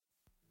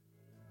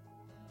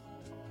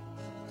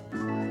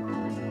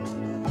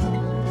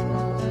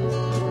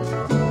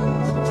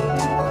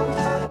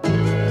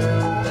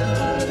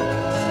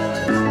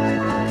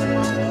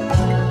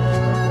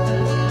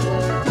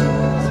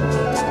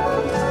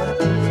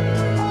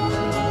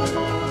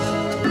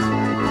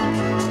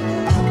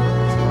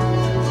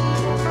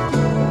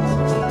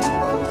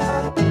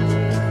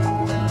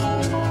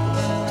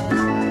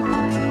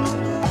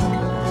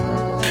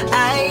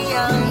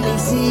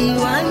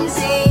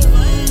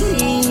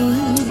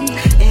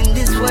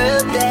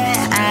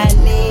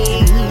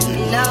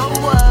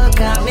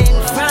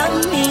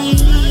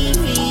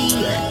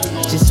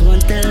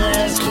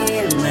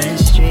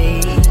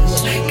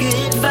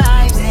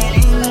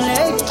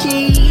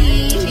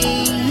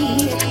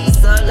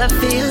I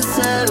feel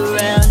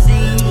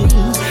surrounding.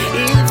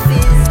 If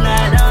it's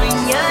not on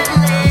your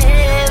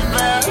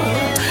level,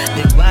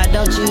 then why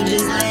don't you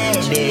just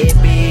let it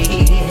be?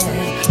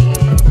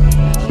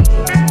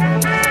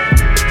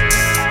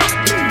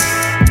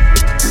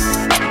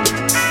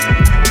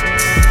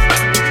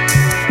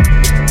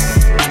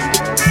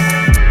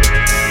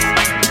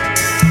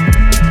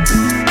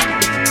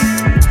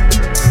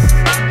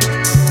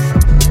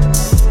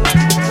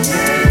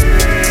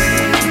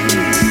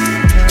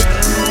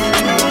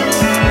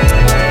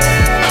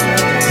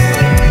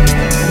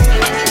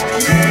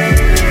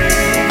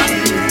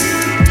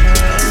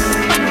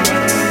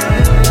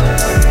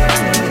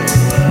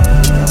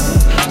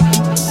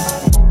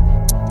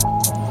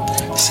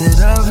 Said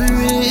I'll be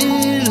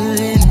real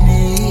in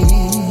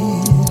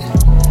need,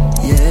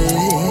 yeah.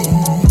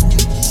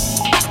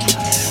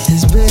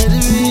 It's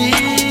better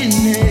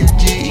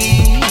energy,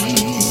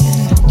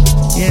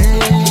 yeah.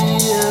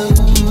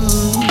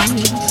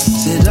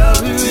 Said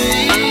I'll be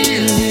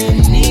real in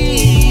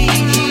need,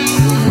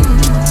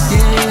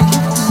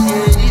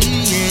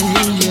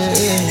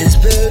 yeah. It's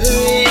better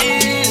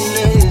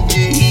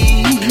energy.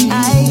 I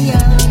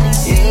only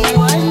see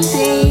one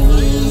thing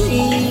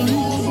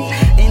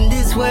in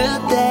this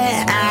world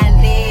that I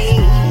need.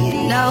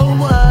 No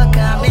war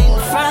coming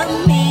from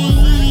me.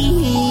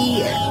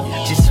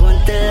 Just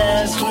want the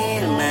love,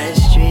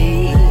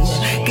 chemistry,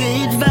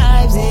 good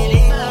vibes and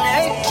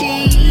energy.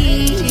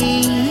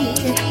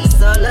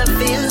 That's all I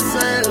feel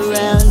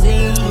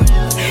surrounding.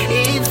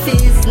 If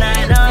it's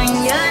not on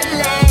your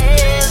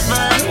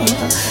level,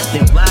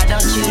 then why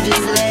don't you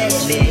just let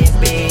it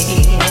be?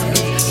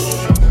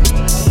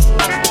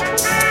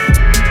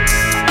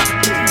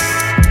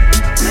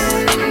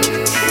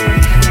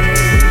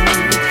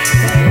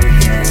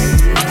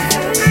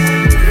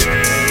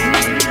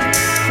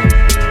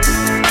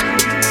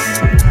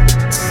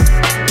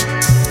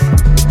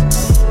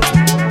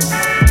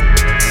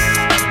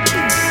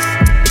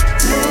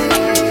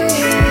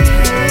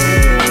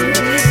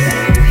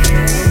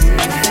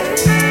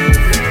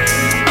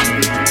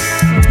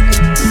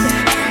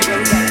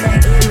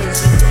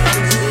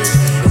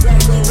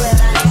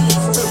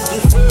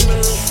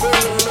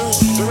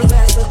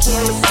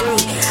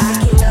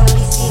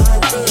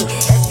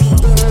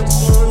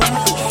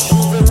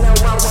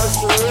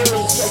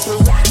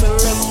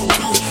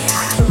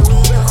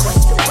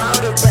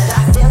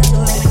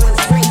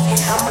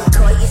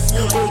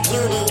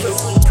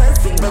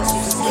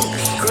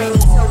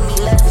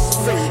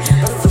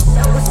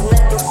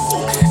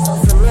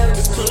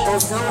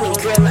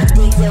 Girl, I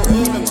dig your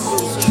energy.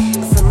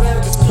 For now,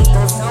 just keep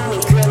on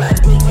zoning. Girl, I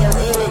dig your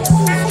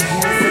energy.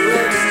 For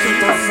now, just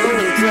keep on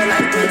zoning. Girl, I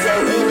dig your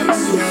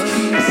energy.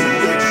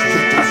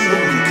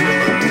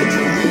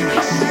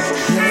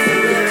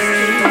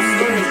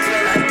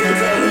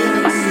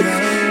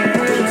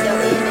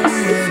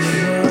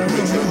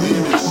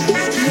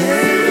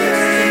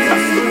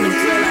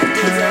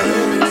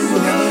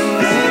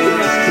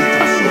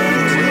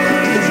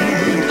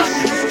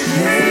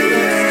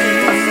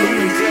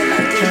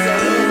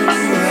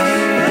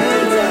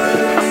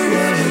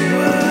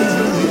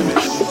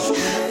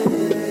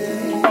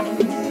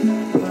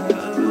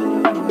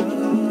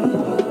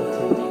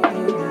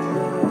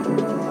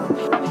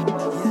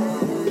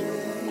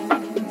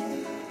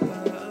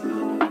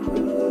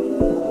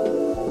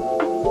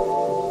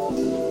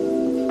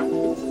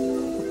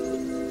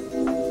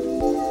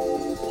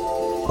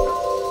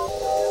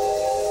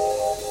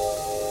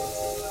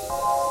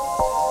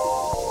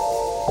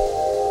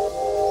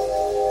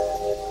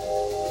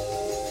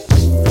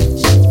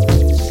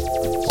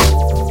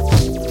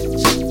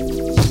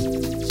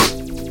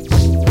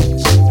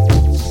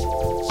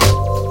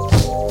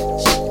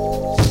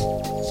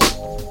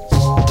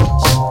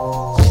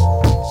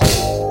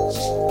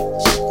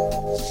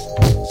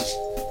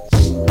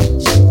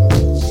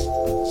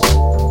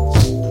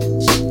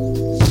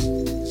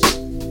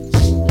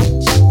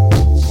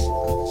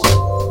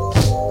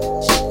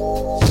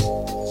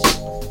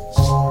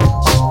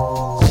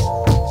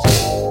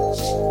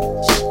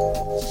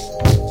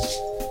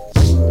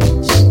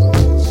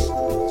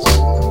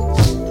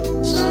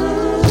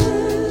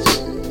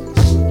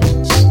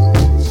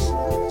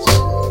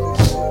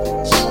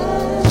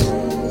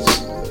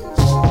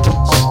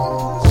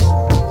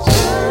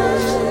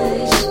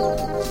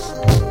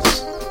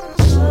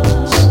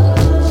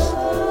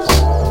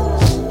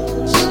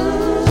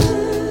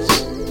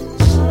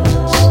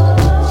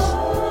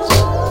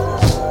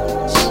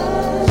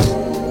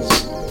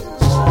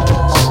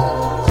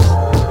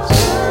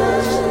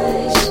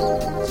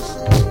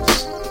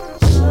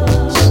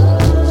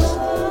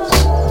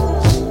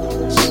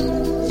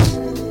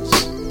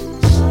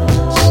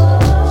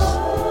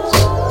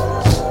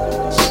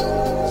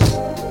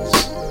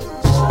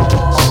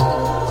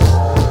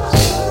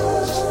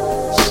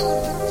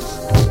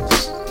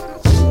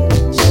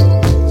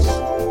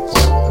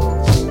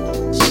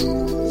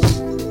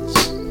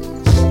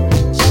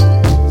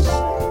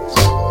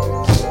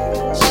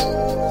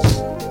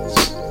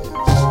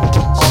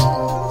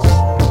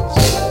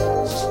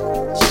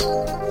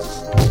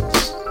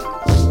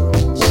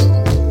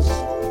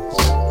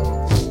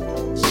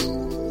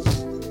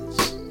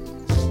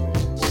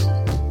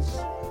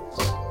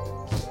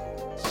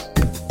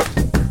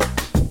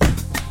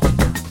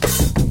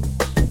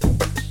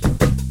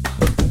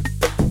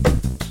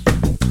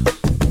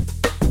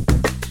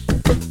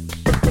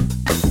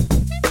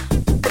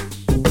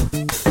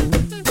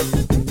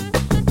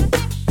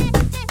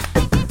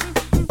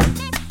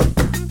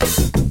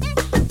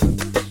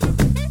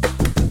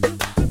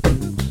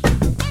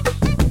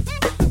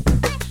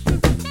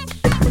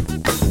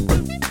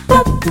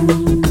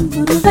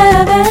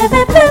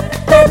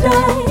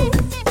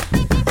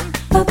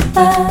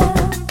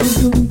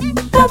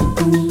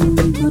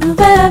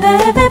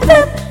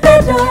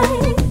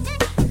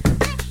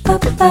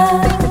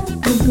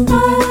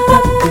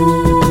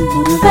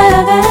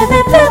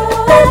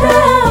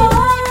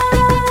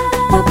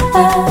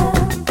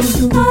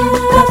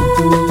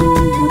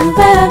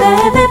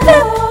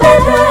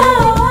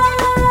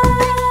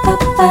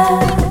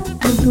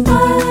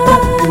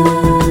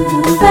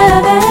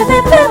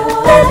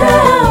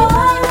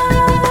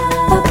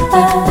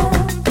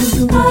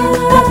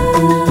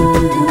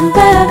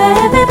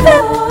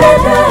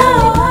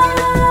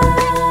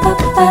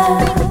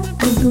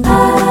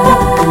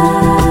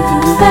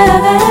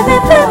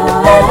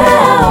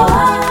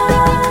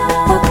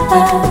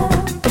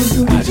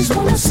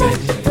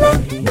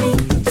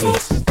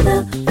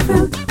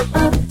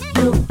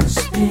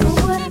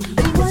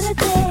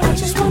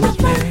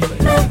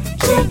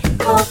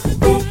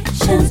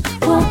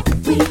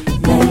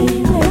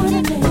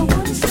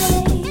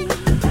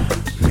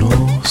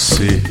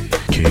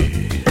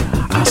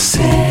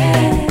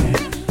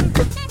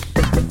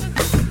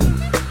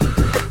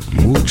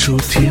 Mucho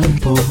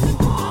tiempo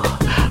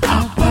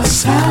ha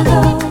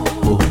pasado,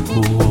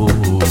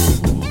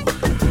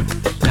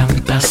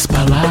 tantas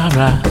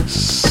palabras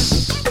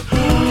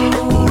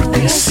por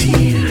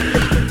decir,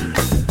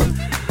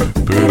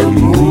 pero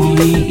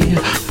muy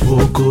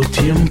poco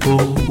tiempo.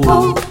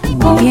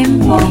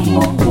 Tiempo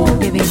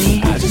de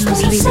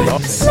bebernos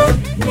libres.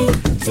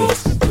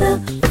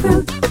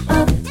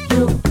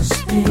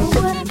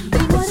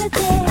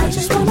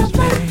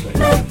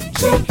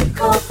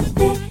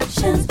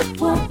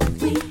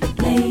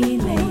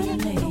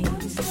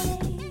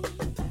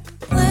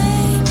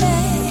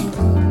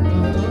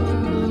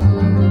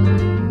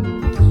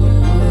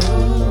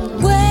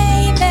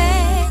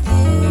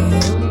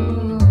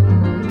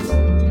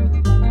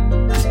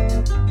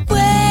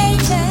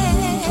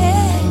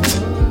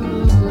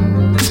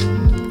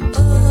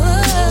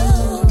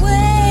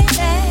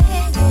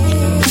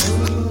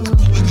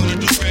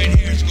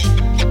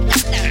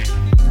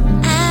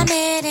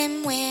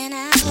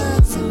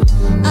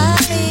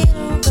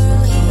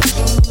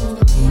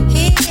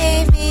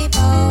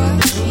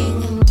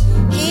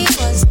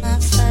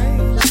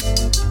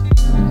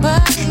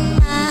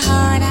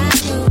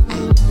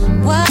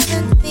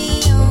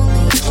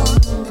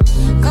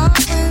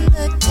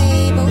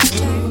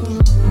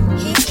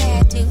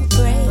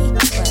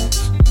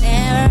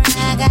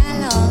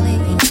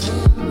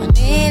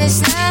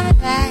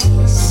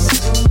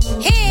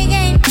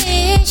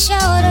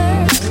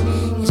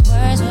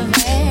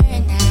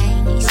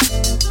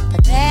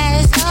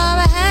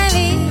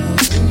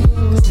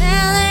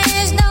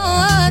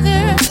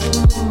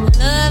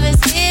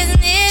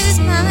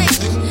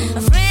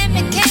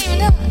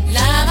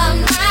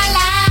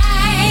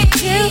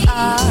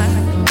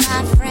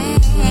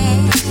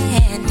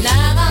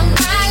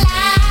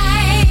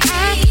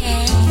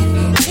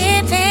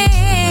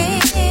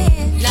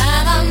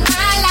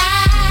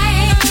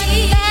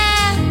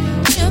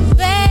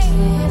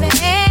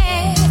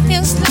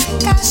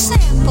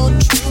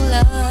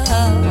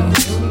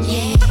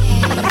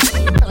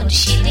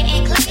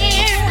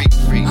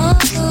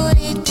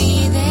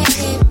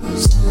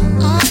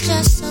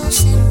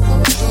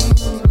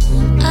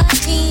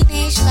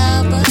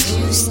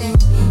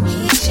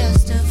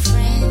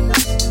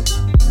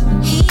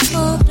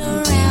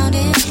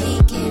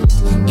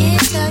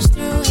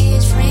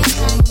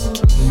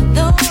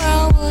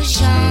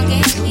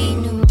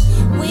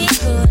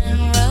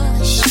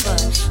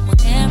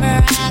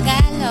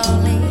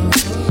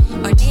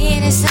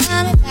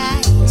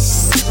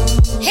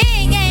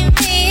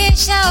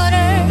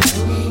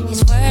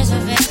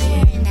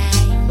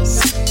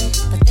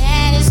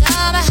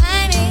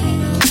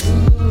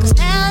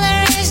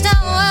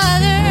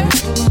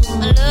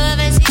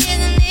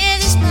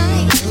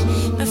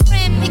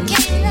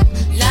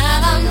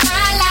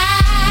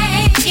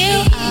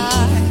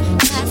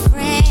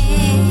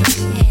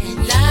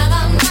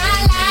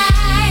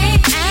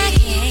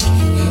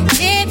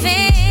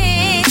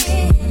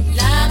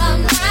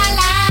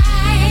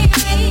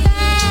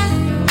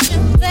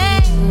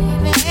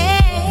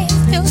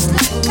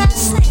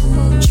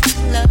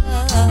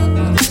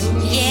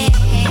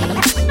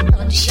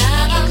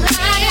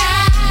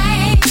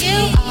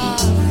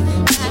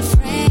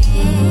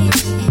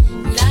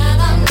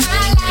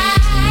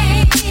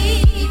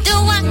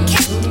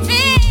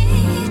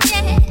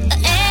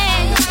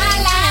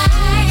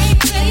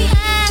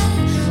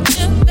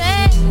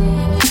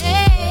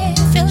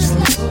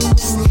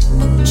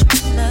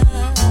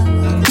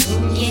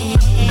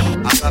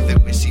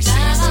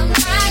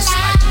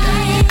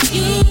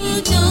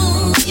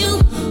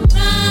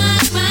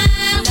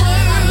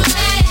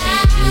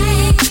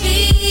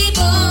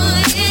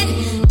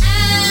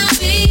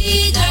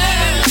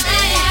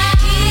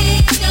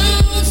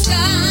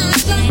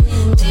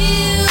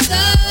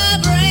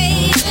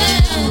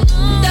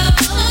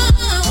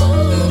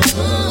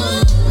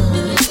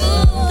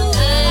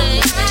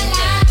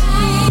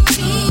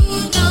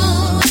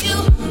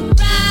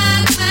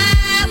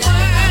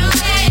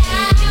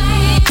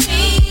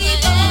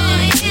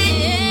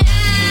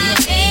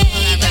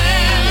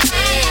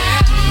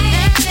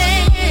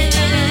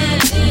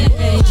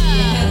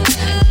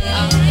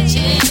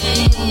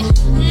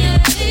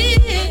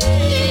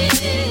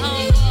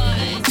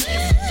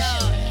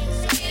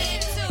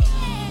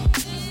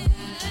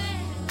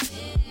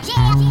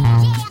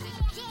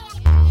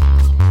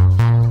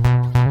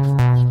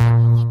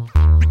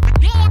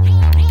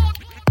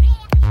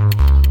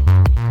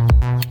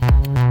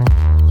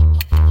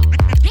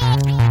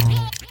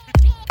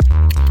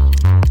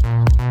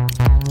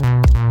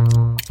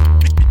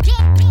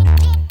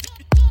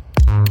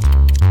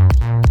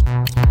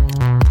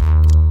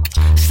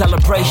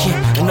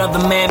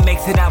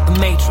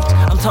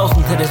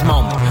 toasting to this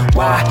moment.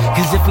 Why?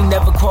 Cause if we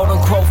never quote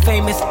unquote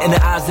famous, in the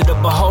eyes of the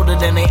beholder,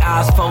 then they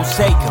eyes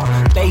forsake him.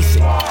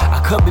 Basic.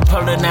 I could be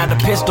pulling out a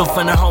pistol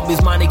from the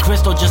homies Monte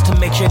Crystal just to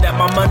make sure that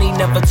my money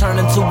never turn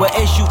into an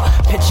issue.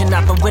 Pitching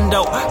out the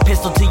window,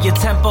 pistol to your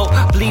tempo,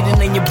 bleeding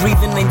and you're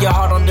breathing and your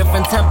heart on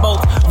different tempos.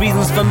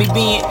 Reasons for me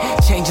being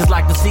changes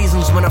like the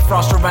seasons when a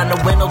frost around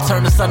the window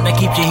turn to something that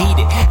keeps you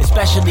heated.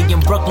 Especially in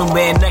Brooklyn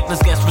where a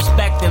necklace gets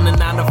respect and a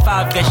 9 to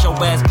 5 gets your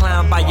ass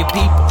clowned by your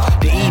people.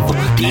 The evils,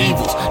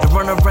 that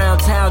run around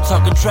town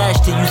talking trash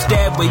till you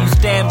stab where you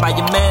stand by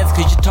your mans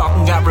cause your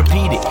talking got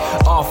repeated.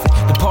 Often,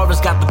 the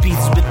poorest got the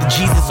pieces with the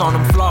Jesus on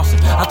them flossing.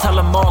 I tell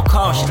them all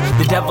cautious,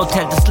 the devil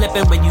tend to slip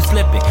in when you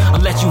slip it.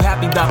 Unless you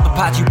happy about the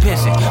pot you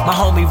pissing. My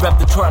homie rep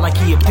Detroit like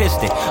he a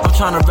piston. I'm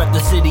trying to rep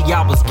the city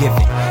I was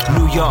given.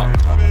 New York,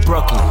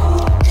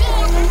 Brooklyn.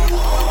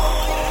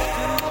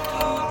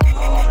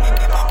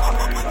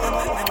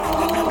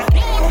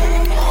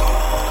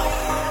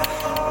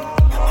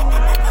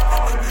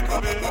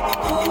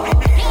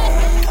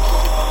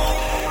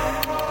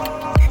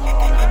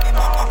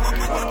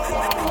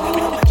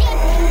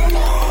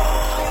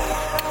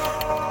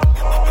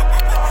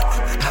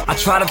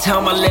 Try to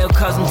tell my little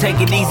cousin, take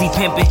it easy,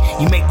 pimpin'.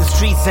 You make the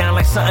streets sound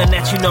like something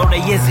that you know they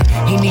isn't.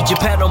 He need your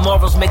pedal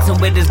morals mixing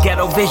with his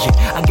ghetto vision.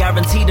 I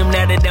guaranteed him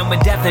that it done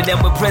with death and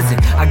then with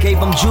prison. I gave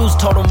him Jews,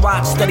 told him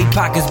watch, study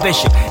pockets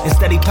bishop. And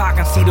study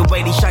pockets, see the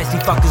way these shiesty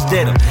fuckers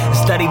did him. And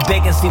study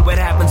big and see what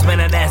happens when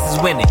that ass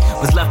is winning.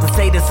 Was left to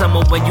say to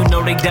someone when you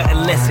know they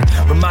doesn't listen.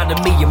 Reminded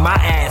me of my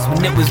ass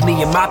when it was me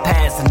and my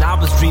past. And I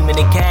was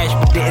dreaming in cash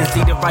but didn't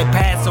see the right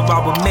path so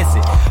I would miss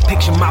it.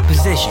 Picture my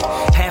position,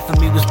 half of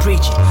me was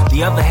preaching,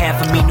 the other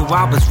half of me knew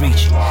I was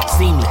reaching.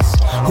 Seamless,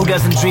 who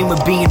doesn't dream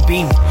of being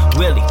beaming?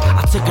 Really,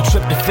 I took a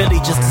trip to Philly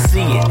just to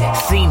see it,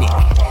 seen it.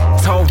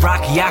 Told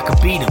Rocky I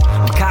could beat him.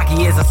 I'm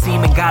cocky as I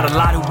seem and got a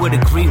lot who would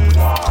agree with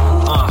me.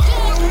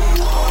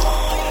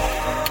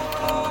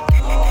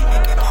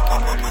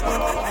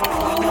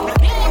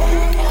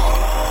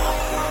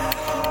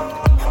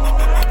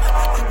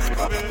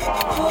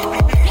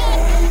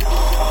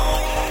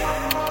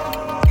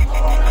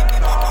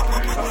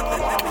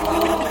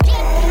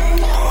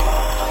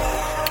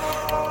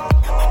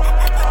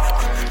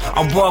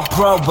 I walk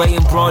Broadway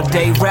in broad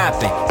day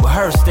rapping, with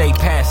her stay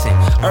passing.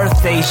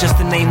 Earth Day's just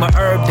the name of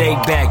herb day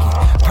bagging.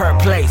 Per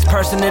place,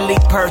 personally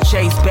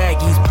purchase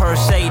baggies per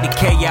se to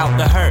K out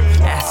the hurt.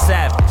 That's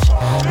savage.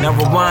 Now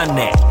rewind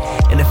that.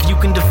 And if you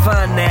can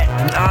define that,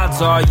 then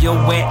odds are you're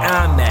where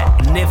I'm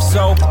at. And if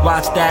so,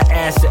 watch that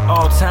ass at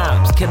all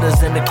times.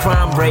 Killers in the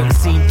crime rate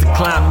seem to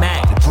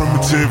climax. The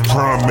primitive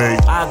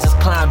primate. I just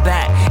climb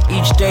back.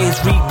 Each day's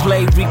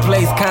replay,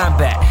 replays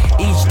combat.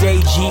 Each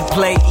day G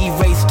play,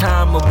 erase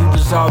time, when we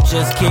was all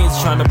just kids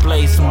trying to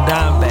play some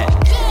dime back.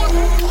 We'll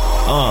be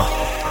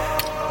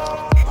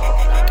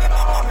right back.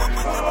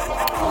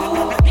 We'll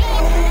be right back.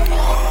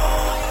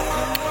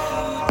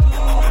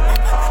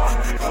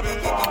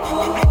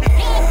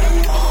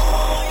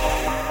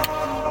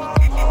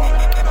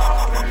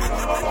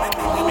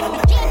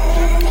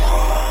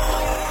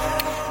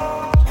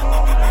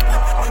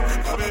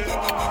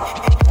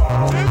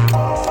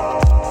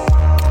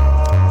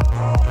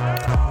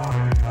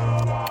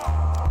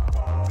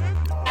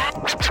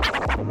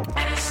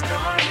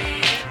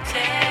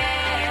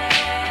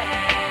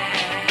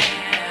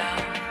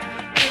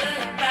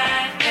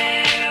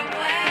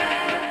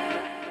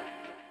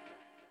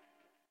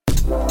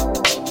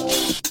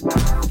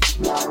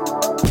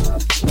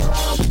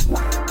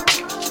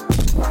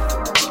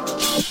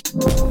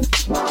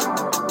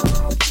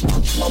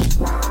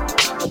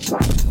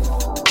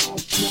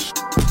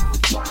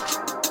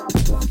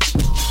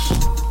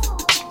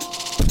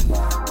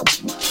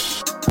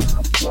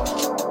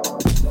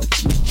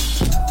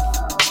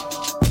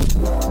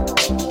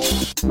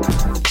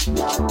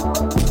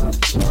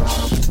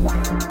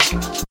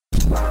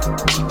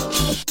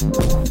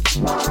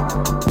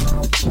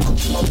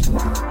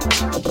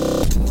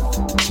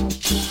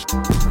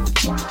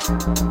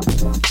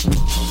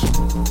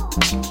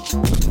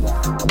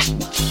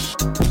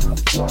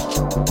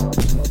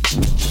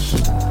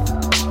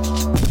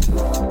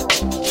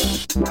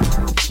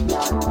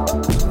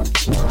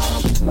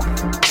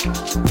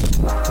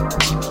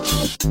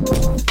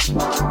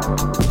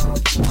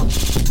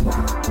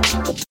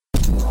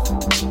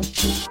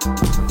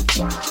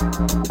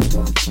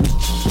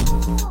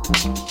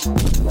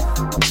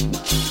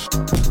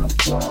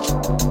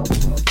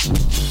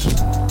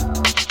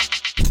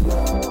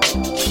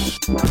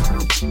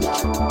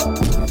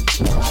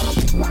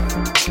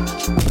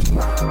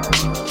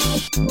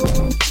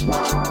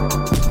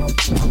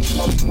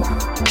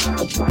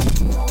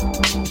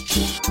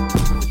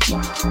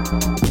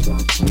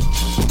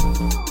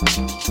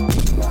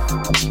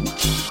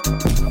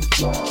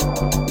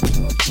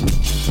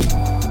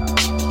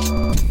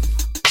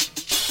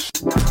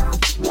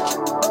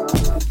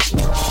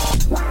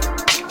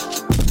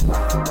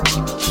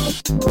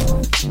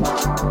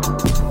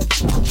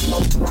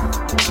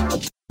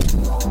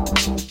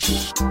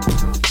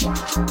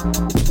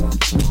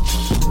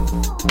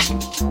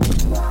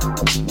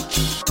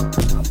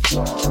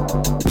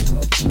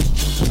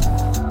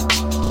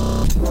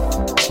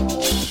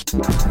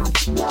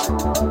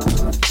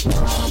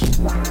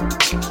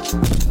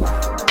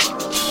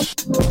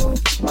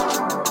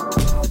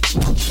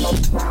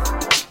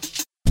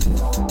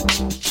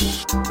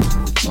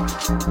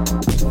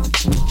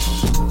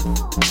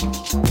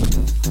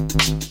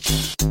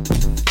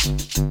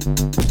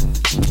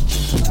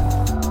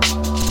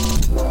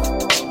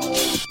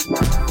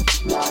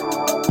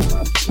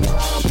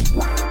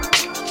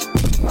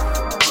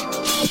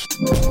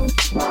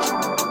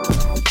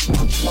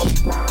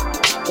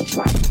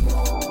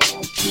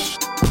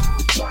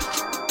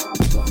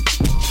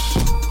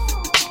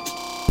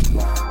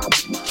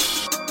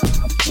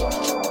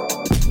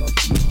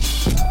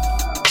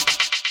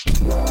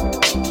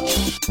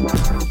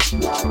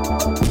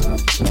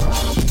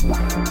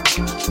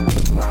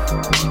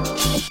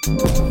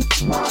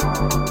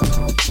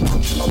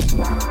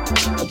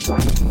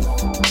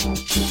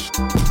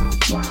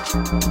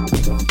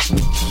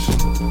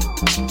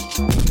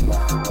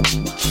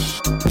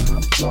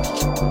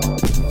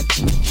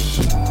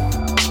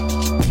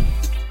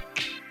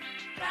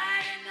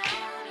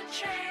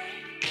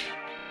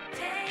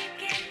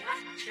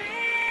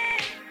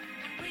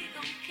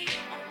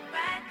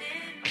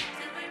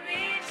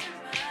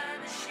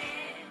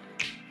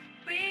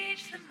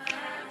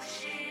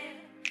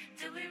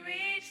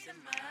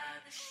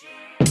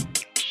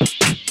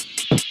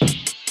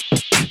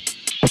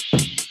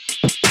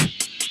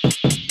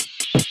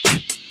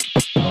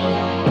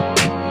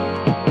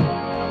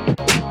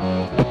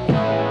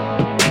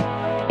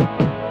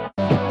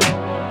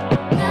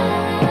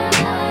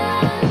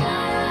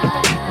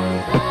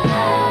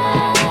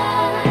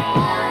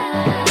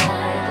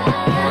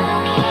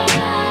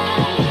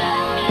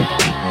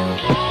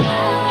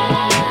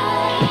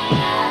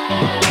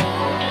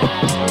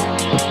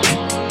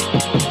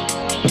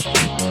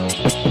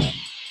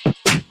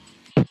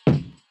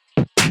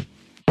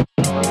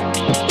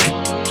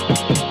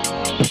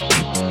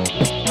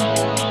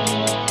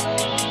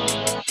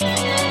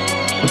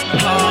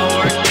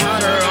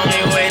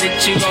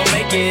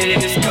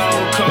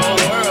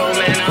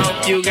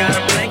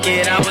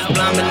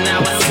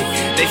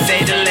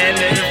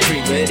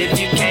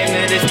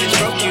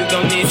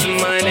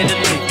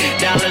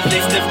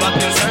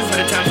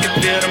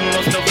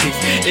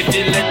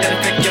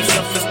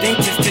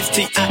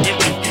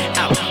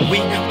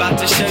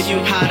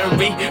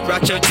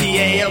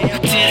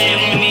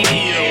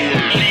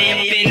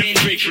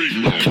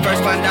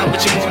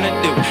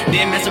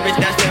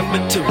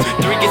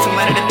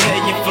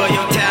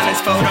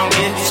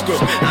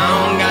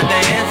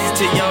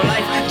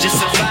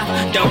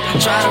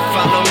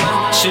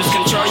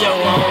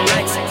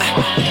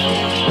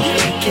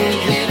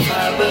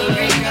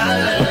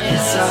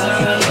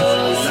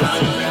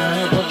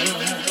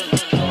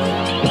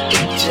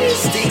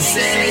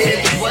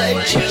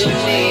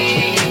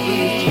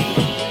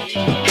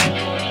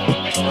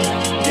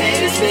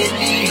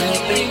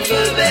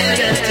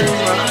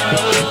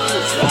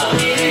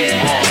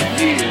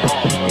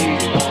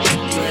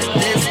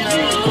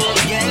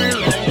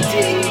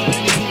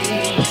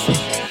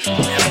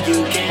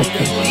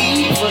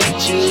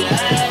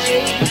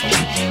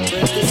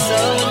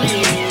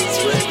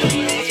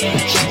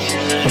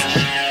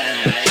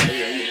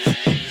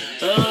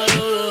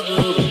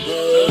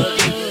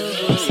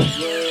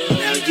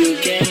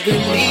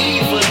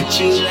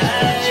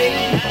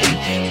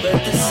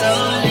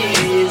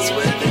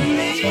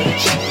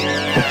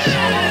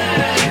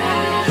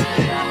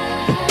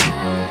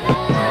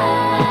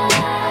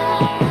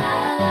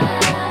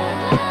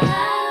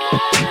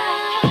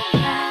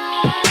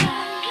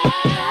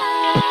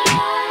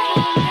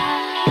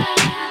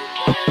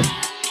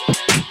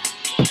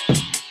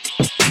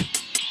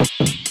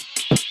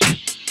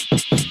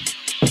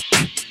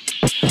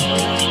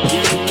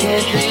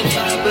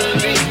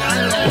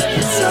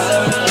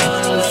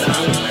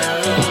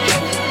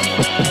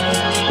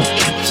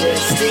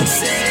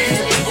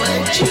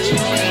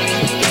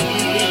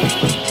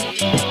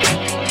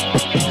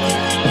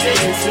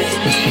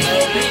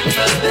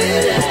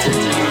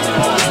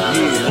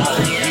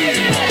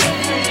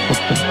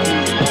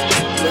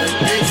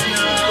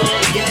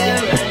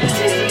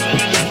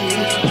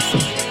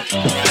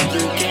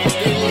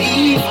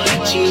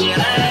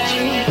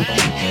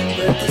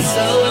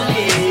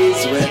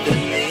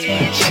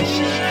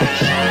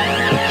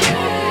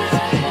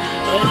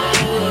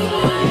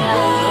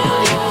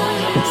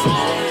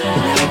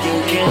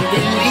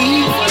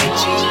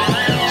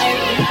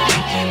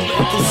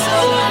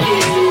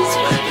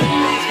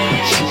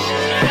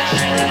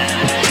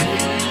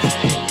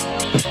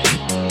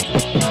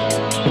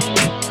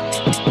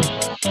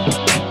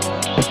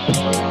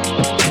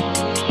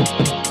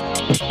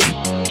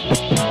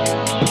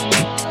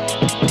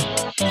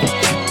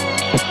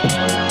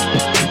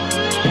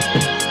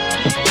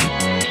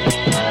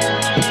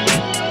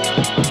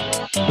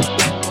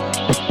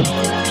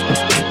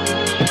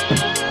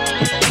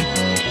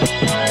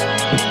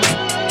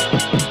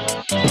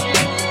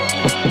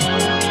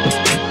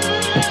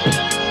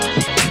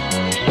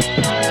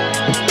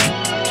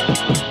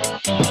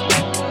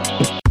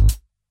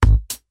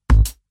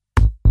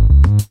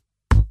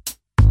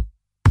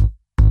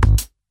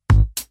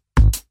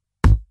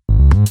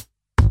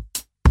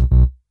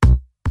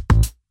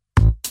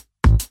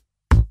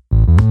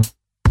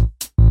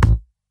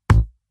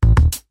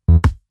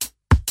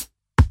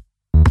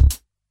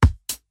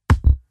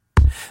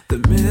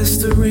 The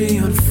mystery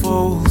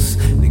unfolds,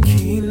 the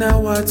key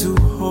now I do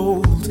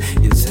hold.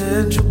 You tell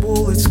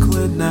tangible, it's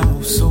clear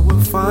now. So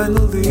we're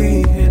finally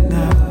here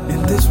now.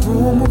 In this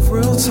room of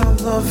real-time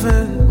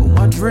loving, all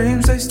my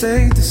dreams, they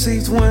stayed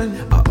deceived when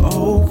I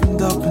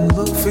opened up and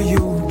looked for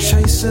you,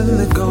 chasing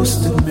the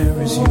ghost that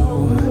mirrors you.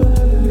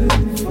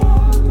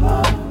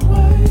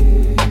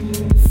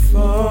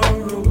 Far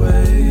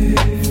away,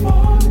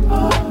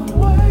 far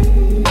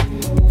away,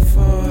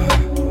 far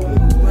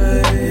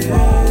away.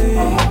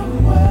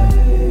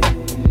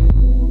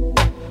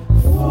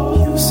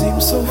 You seem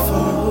so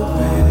far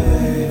away.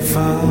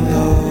 Found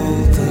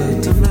all the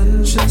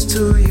dimensions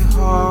to your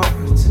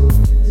heart,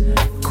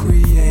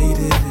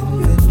 created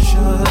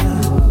invention.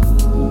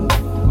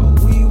 While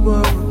we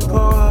were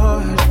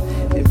apart,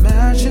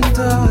 imagined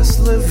us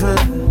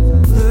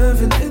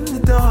living in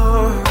the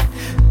dark.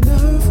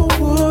 Never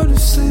would have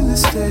seen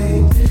this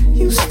day.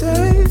 You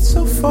stayed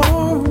so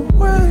far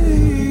away.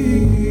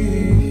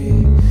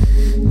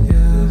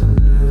 Yeah.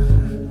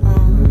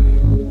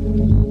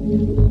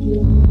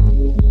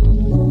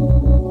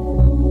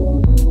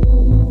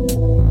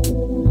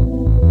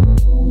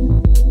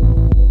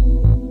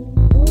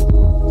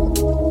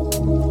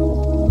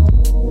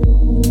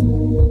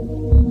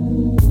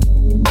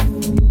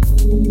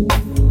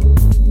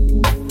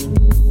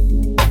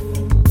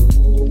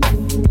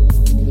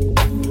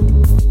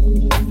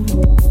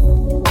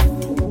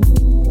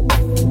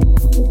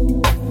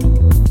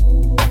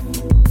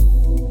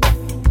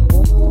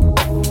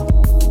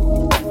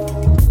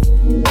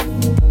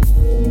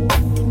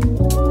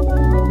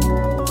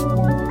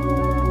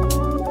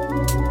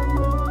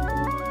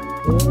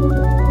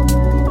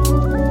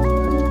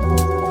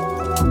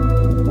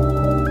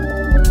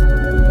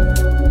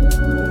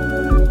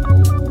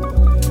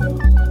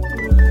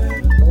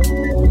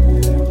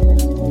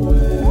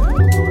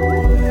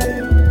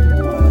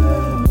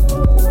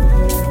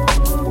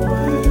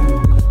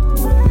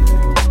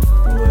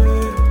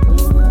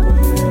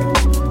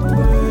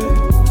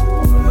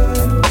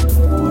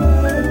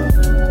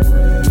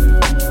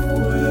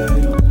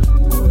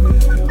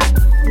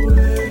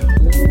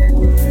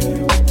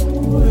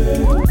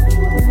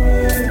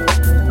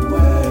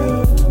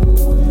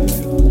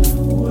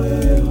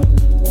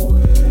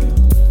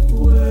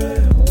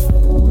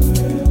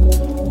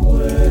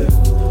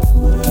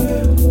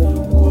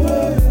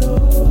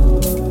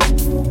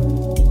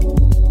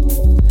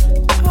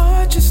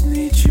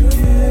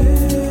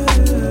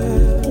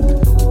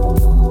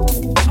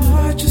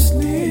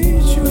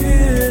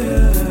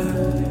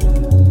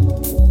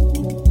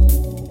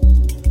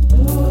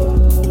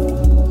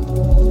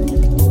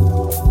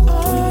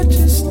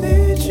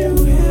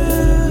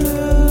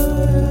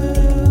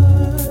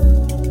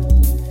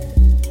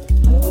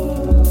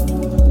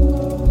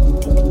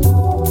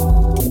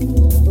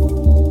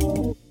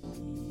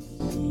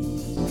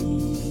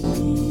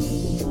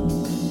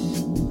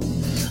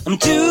 I'm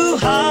too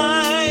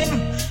high,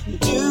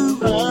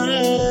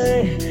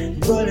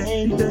 but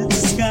ain't the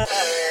sky.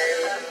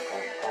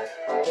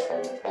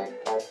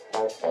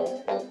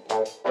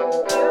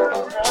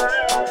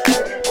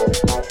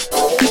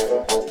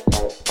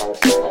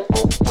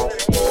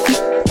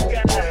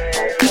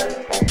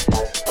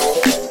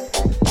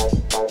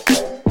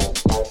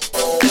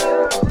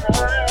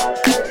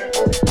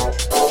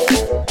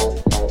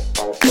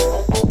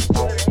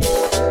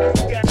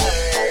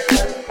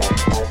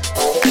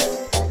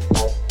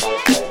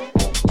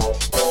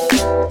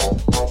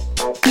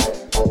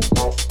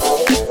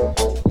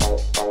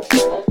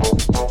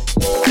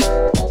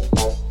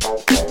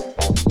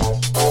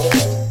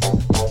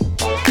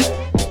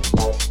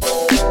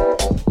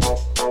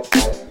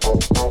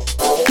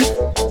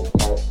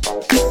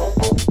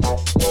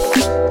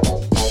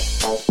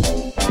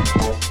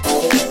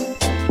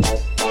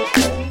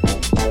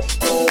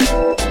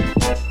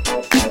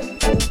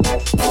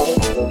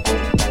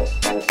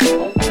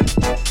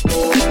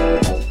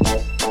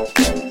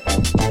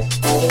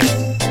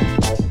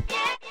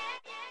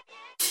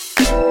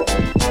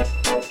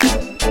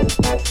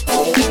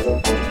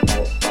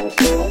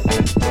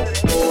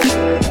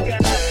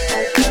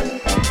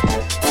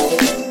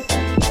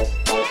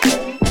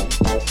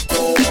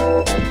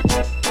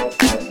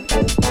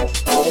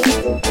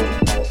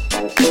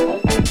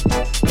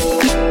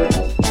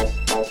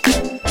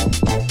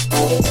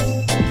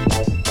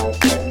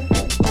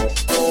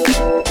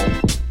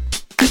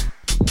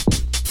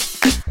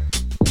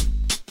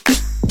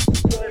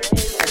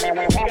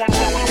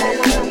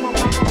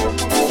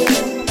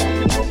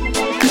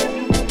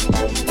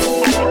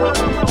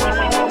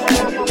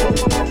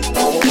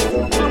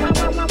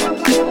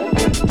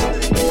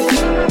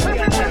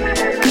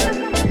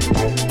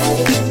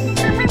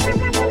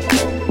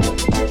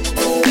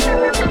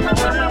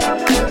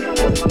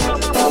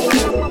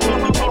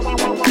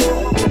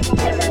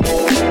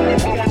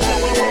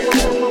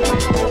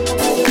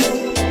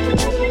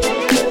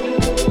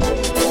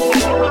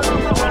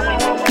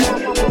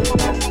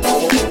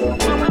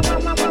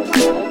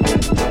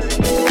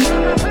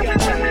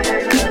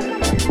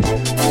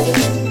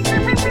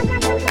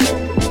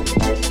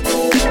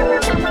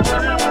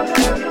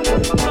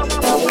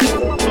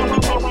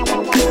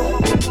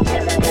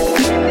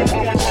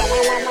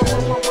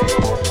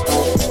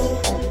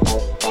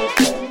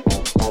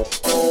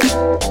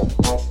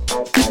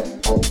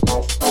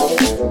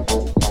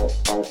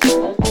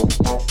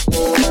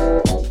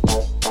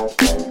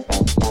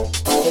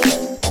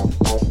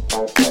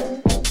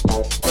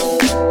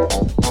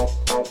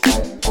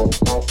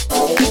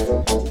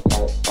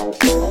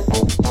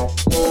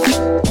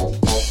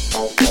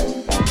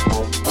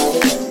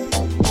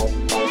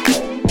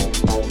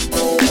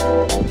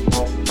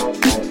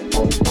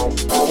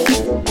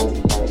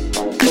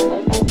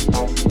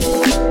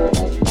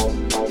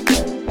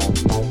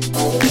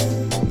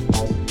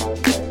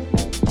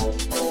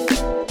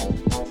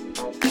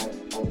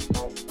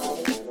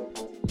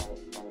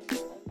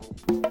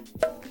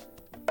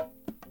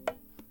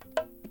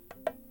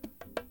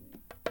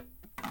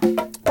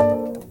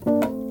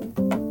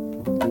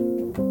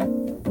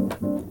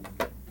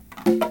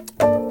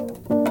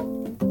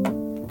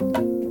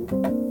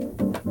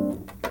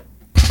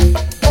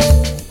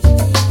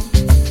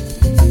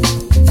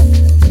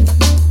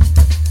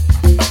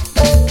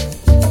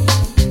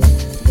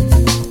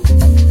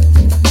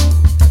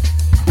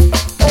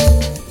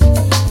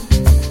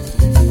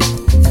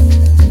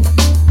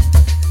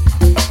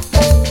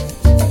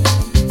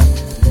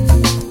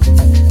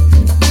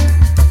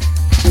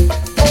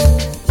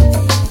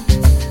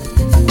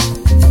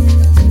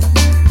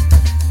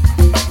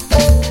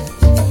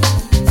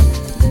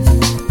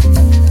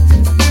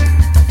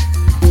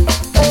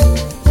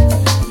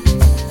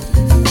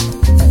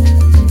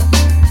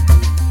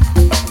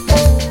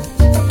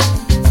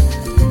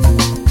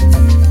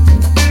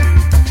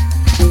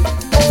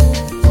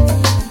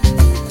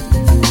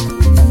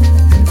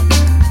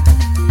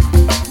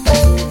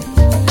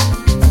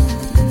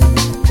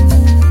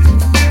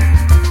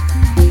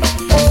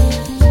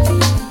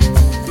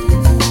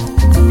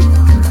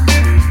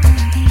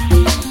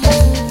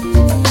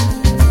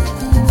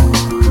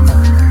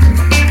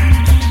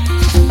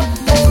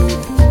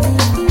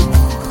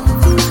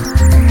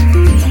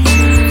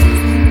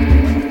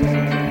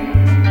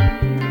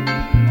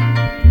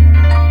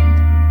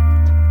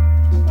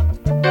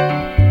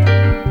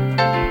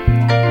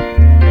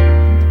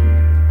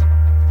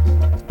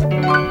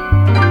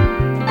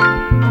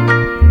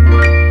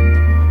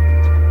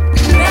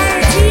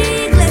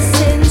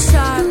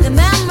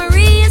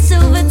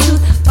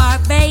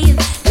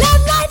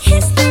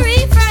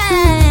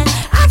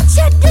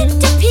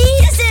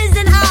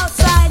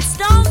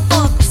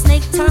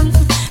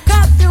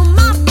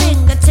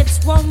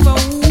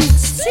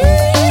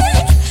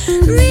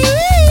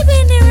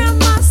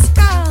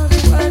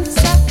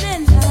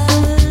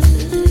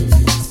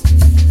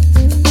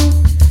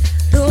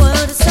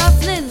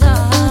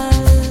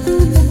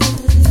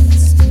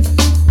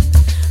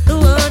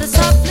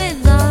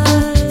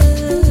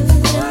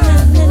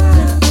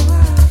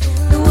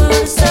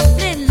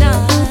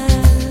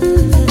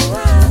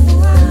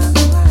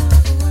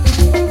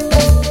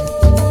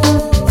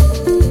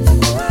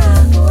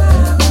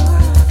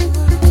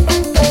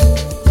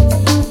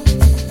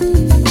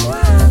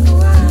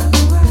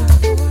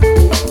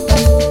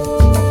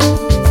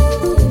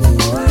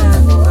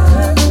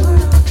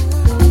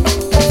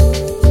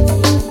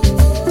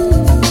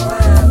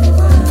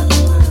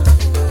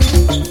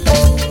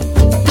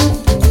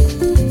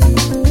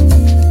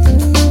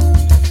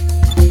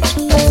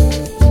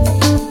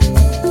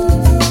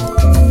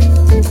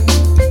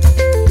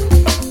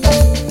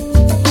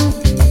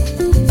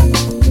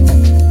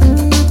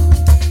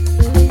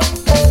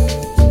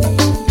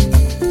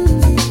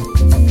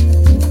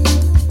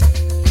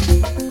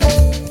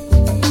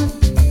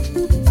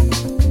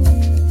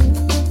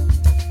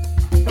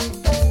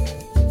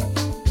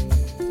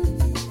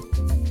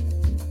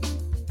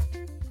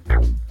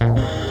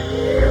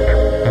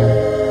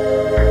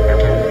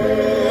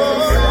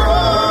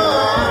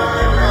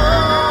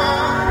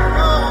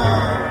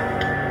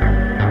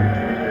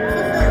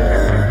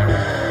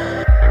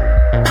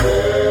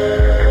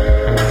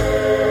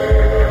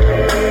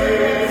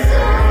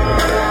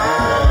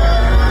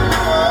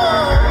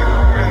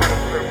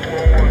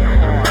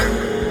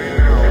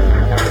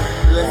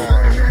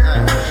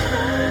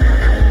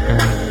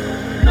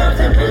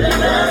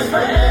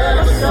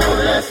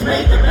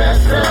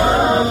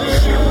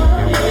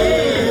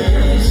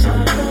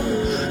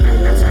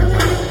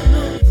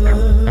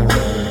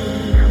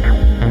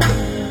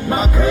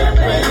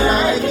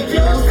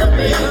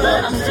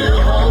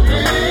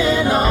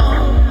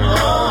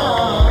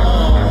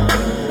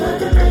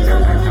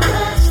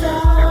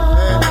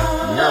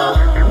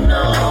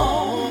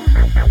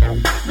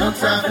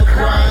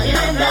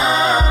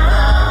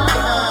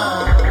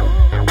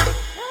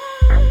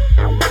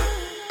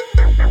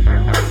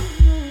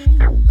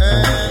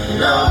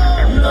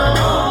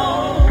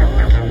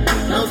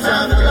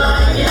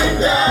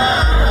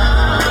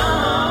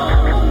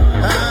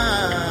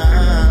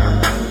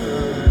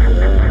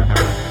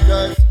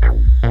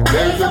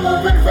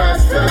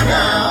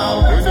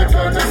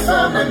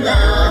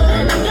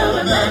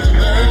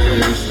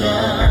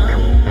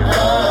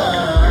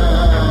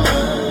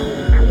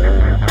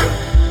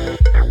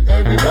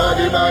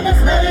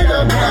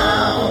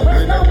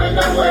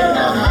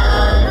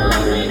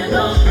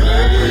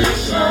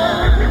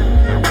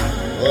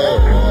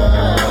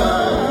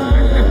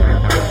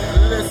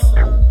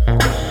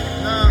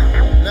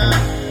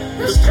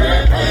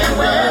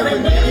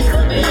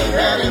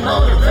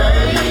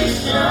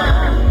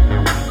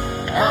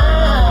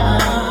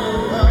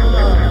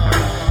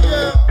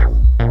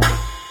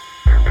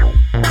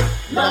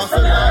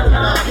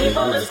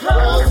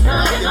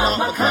 out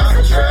my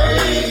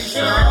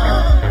concentration.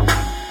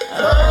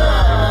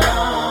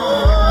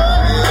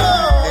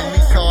 In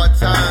these hard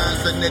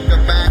times, a nigga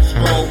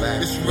backstroke.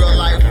 It's real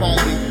life,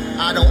 homie.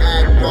 I don't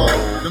act bro.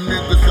 Them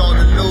niggas on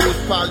the news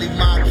probably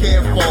my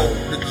kinfolk.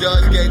 The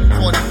judge gave him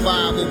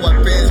 25 with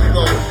what Ben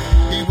wrote.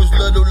 He was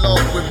little low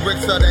with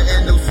bricks of the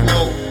end of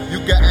smoke. You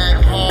can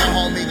act hard,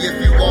 homie, if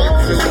you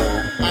want to.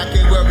 I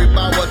can worry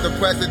about what the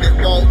president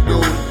won't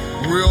do.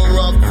 Real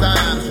rough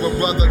times with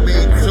brother me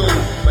too.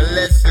 But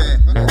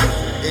listen,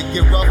 it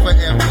get rougher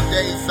every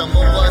day. Some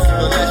of us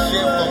feel that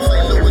shit from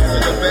St. Louis to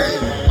the Bay.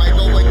 Might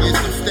go and get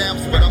some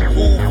stamps, but I'm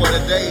cool for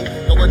the day.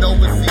 Going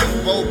overseas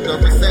broke, the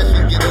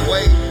recession get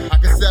away. I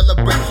can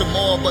celebrate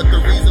tomorrow, but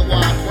the reason why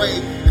I pray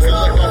is to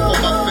look out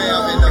for my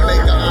fam and to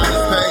make an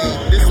honest pay.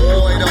 This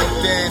boy don't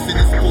dance and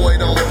this boy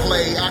don't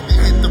play. I can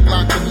hit the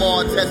block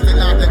tomorrow, testing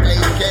out the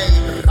AK.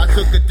 I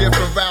took a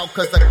different route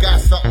cause I got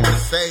something to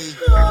say.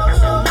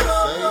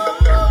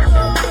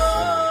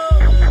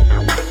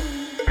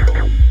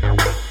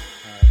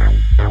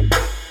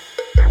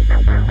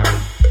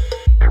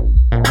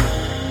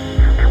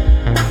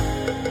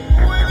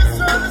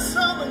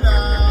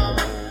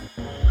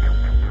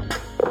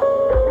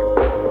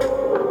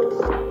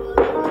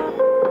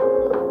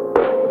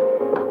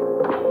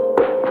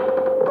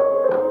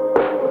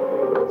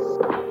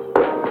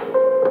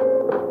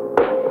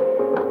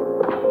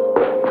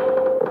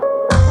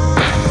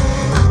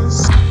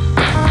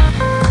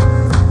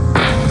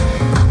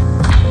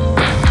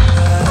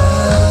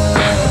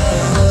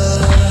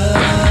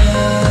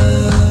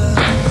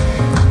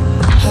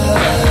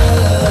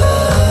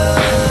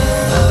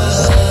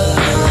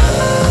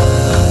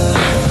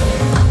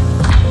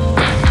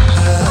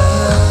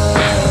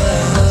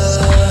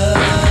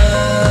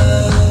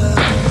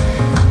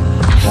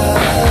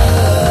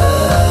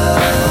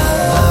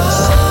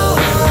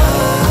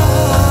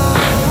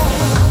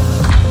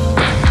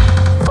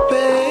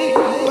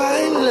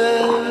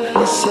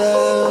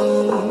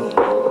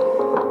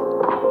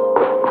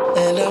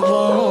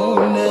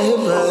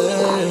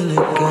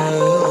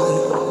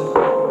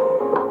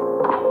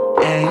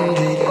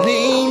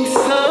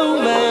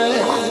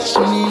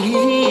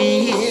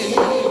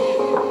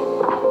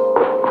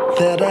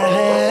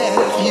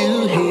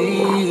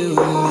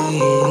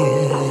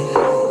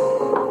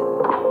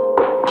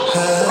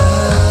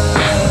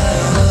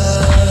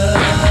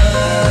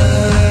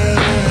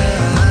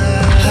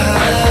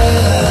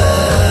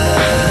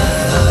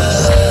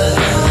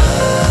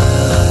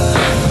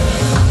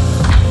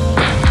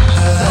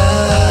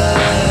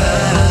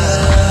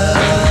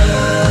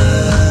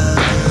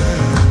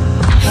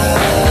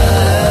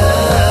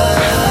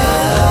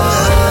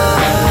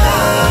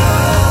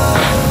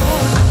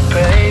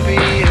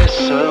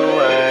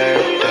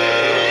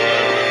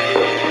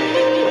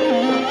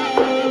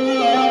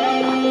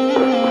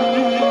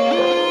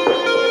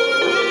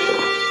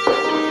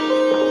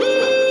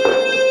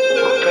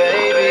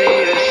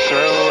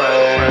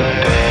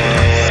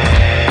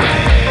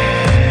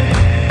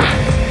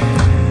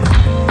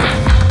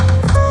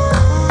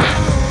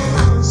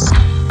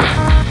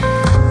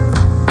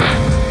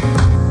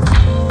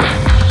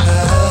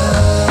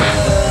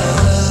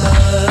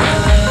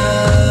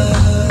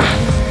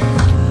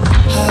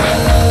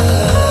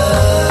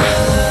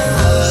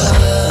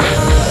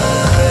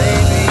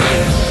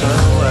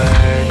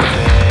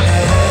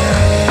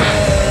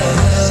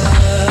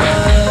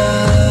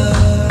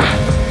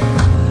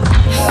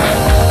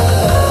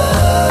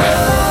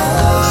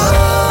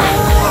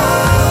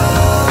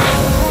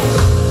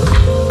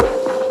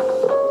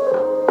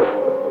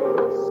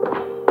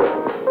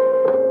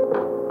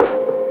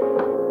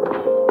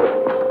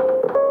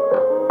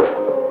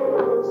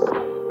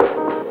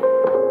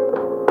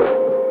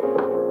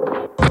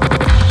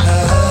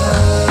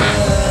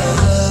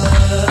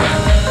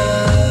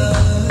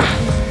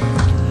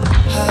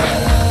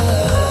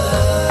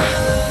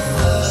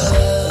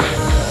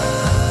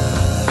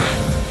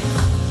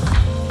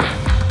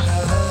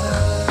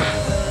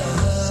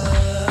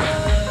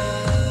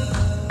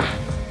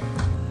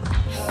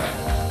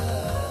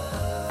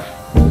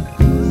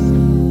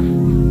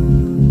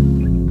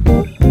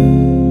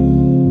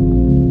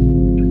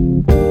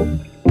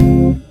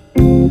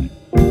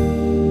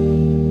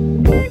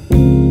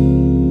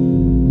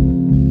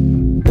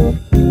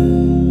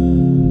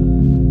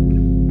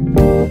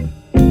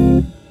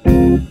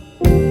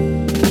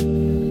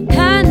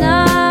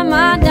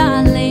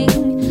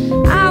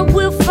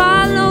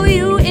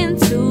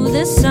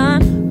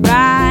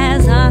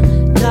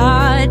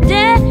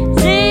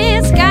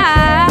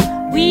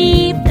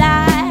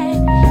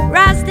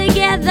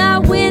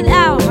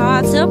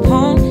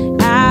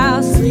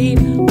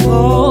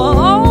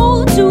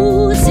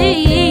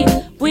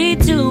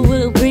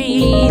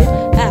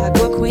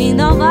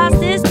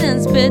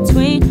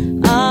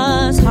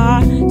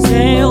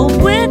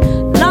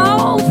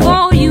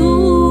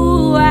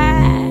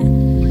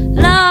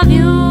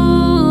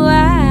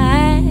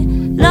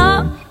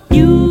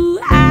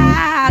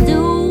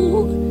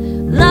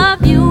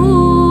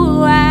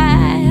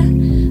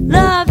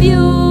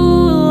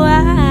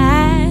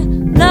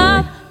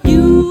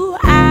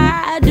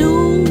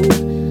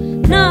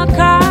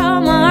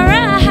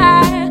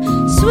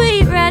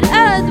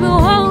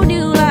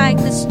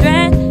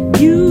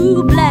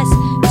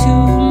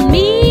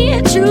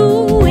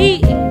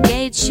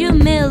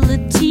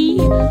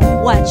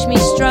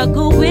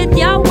 with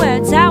your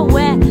words I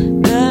wear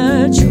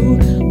the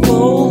truth.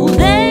 Oh,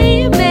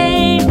 they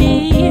may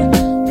be.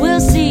 We'll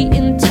see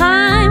in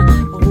time.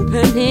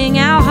 Opening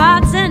our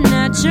hearts and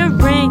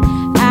nurturing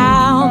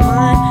our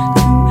mind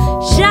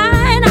to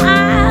shine.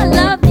 I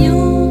love you.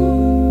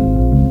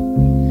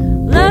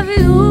 Love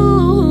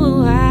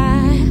you.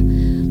 I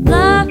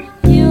love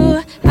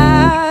you.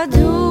 I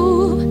do.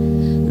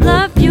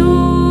 Love you.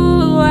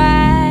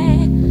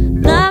 I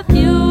love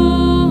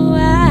you.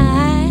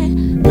 I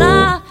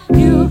love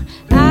you.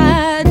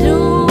 I do.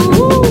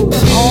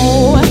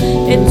 Oh,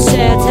 it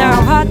sets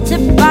our heart to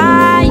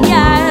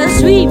fire,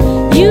 sweet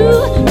you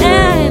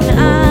and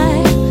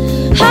I.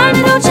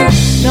 Honey, don't you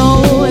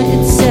know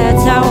it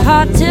sets our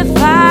heart to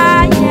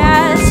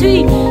fire,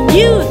 sweet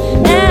you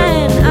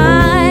and I.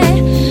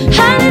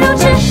 Honey,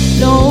 don't you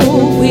know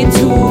we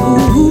two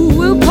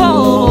will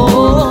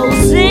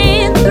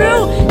pulsing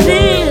through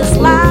this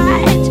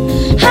light.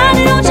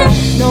 Honey, don't you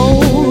know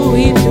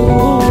we two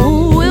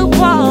will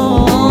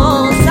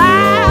pulse. I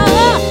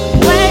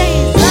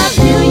always love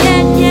you,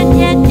 yeah, yeah,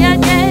 yeah, yeah,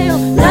 yeah.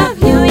 Love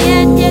you,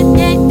 yeah, yeah,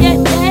 yeah, yeah,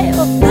 yeah.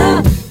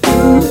 Love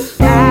you,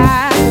 I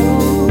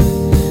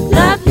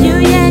love you,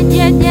 yeah,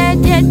 yeah, yeah,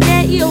 yeah,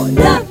 yeah. You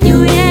love you,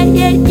 yeah,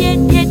 yeah, yeah,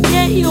 yeah,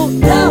 yeah. You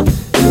love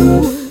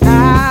you, I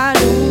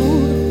do.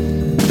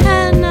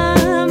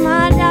 Hannah,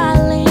 my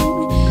darling,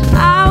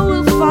 I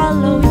will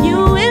follow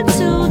you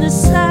into the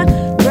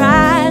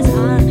sunrise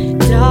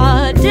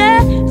under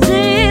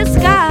desert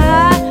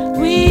sky.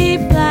 We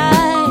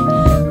fly,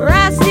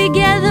 rise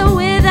together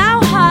with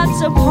our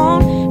hearts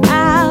upon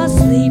our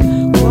sleep.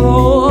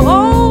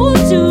 Oh,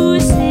 to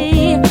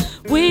see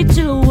we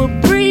two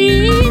will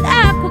breathe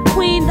aqua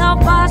queen. The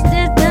vast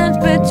distance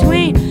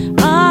between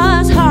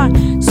us, heart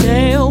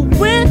sail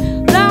with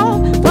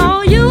love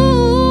for you.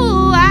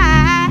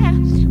 I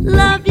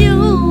love you.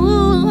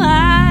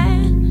 I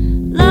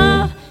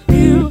love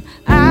you.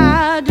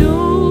 I do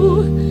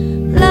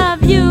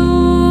love you.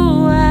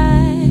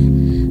 I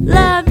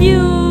love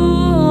you.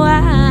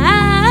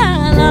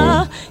 I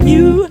love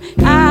you.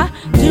 I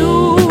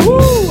do.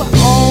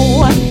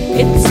 Oh,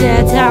 it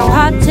sets our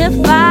heart to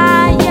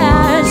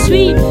fire,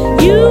 sweet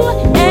you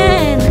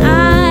and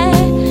I.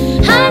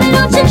 Honey,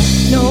 don't you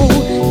know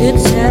it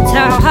sets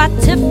our heart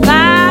to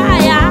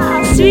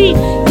fire, sweet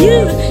you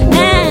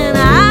and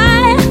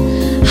I.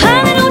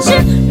 Honey, don't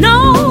you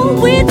know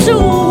we two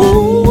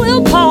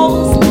will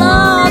pulse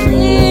love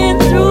in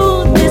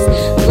through this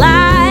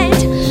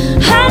light.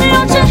 Honey,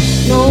 don't you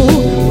know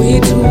we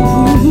two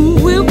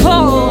will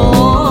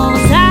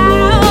pulse.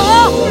 I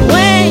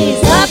always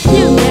love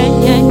you, yeah,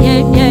 yeah,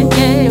 yeah, yeah,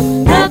 yeah.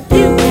 Love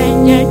you, yeah,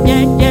 yeah,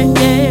 yeah, yeah,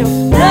 yeah.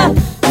 Love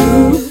you,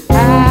 I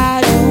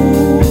do.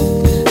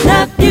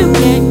 Love you,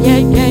 yeah,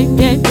 yeah, yeah,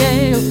 yeah,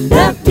 yeah.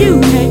 Love you,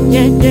 yeah,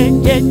 yeah,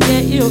 yeah, yeah,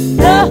 yeah.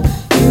 Love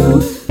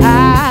you.